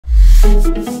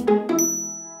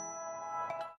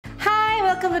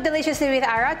Welcome to deliciously with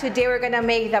Ara. Today we're gonna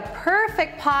make the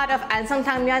perfect pot of ANSUNG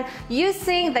TANG MYUN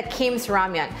using the Kim's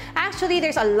Ramyun. Actually,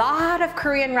 there's a lot of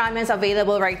Korean ramyuns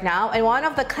available right now, and one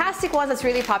of the classic ones that's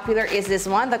really popular is this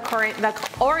one, the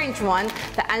orange one,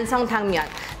 the ANSUNG TANG MYUN.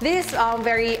 This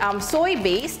very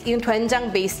soy-based, yung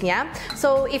doenjang base niya.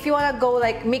 So if you wanna go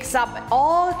like mix up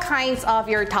all kinds of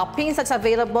your toppings that's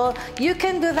available, you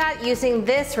can do that using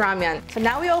this ramyun. So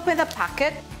now we open the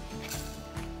packet.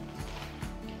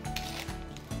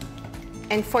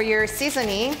 And for your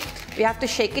seasoning, you have to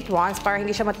shake it once para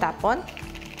hindi siya matapon.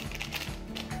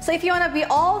 So if you want to be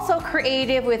also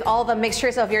creative with all the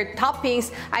mixtures of your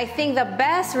toppings, I think the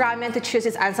best ramen to choose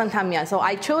is ANSUNG TANG MYUN. So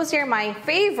I chose here my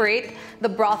favorite, the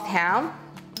broth ham.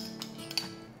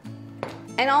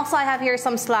 And also I have here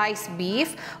some sliced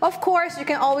beef. Of course, you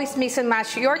can always mix and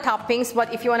match your toppings,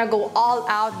 but if you want to go all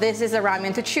out, this is a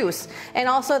ramen to choose. And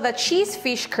also the cheese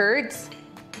fish curds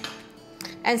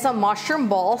and some mushroom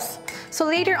balls. So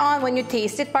later on, when you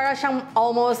taste it, para siyang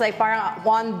almost like parang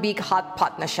one big hot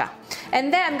pot na siya.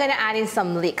 And then I'm gonna add in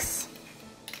some leeks.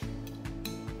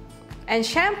 And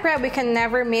syempre, we can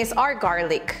never miss our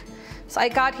garlic. So I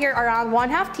got here around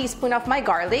 1/2 teaspoon of my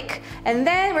garlic. And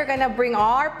then we're gonna bring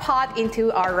our pot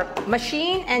into our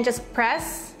machine and just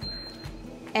press.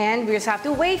 And we just have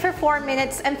to wait for 4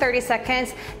 minutes and 30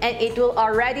 seconds and it will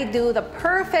already do the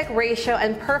perfect ratio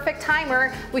and perfect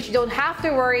timer, which you don't have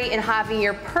to worry in having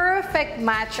your perfect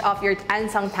match of your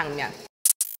ANSUNG TANG MYUN.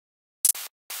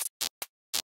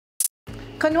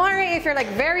 Kunwari, if you're like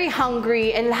very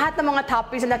hungry and lahat ng mga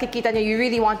toppings na nakikita nyo, you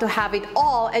really want to have it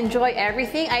all, enjoy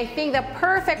everything, I think the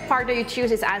perfect partner you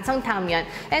choose is ANSUNG TANG MYUN.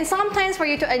 And sometimes for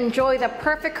you to enjoy the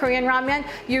perfect Korean ramen,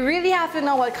 you really have to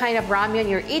know what kind of ramen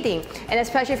you're eating. And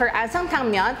especially for ANSUNG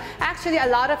TANG MYUN, actually a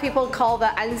lot of people call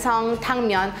the ANSUNG TANG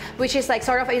MYUN, which is like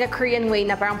sort of in a Korean way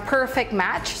na parang perfect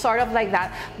match, sort of like that.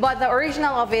 But the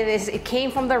original of it is, it came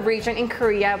from the region in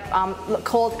Korea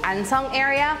called Ansung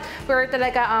area, where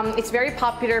talaga it's very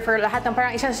popular for lahat ng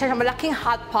parang isang malaking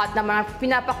hot pot na mga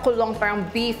pinapakulong parang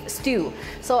beef stew.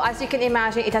 So as you can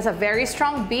imagine, it has a very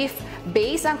strong beef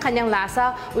base ang kanyang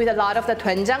lasa with a lot of the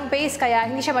doenjang base, kaya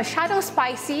hindi siya masyadong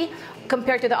spicy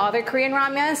compared to the other Korean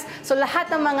ramyuns. So lahat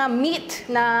ng mga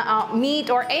meat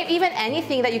or even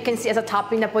anything that you can see as a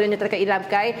topping na pwede nyo talaga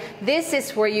ilagay, this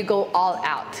is where you go all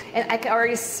out. And I can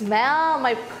already smell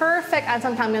my perfect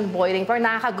ANSUNG TANG MYUN boiling. Parang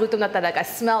nakakagutom na talaga,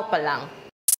 smell pa lang.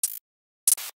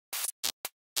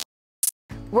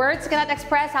 Words cannot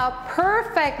express how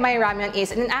perfect my ramyun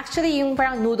is. And actually, yung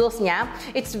parang noodles niya,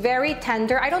 it's very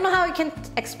tender. I don't know how I can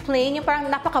explain yung parang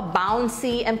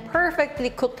napaka-bouncy and perfectly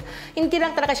cooked. Hindi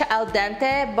lang talaga siya al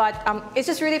dente, but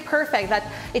it's just really perfect. That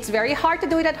it's very hard to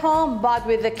do it at home, but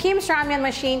with the Kim's Ramyun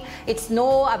machine, it's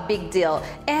a big deal.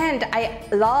 And I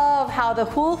love how the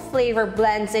whole flavor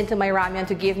blends into my ramyun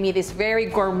to give me this very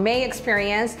gourmet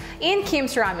experience in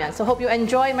Kim's Ramyun. So hope you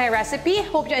enjoy my recipe.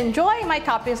 Hope you enjoy my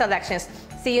topping selections.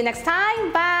 See you next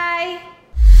time. Bye!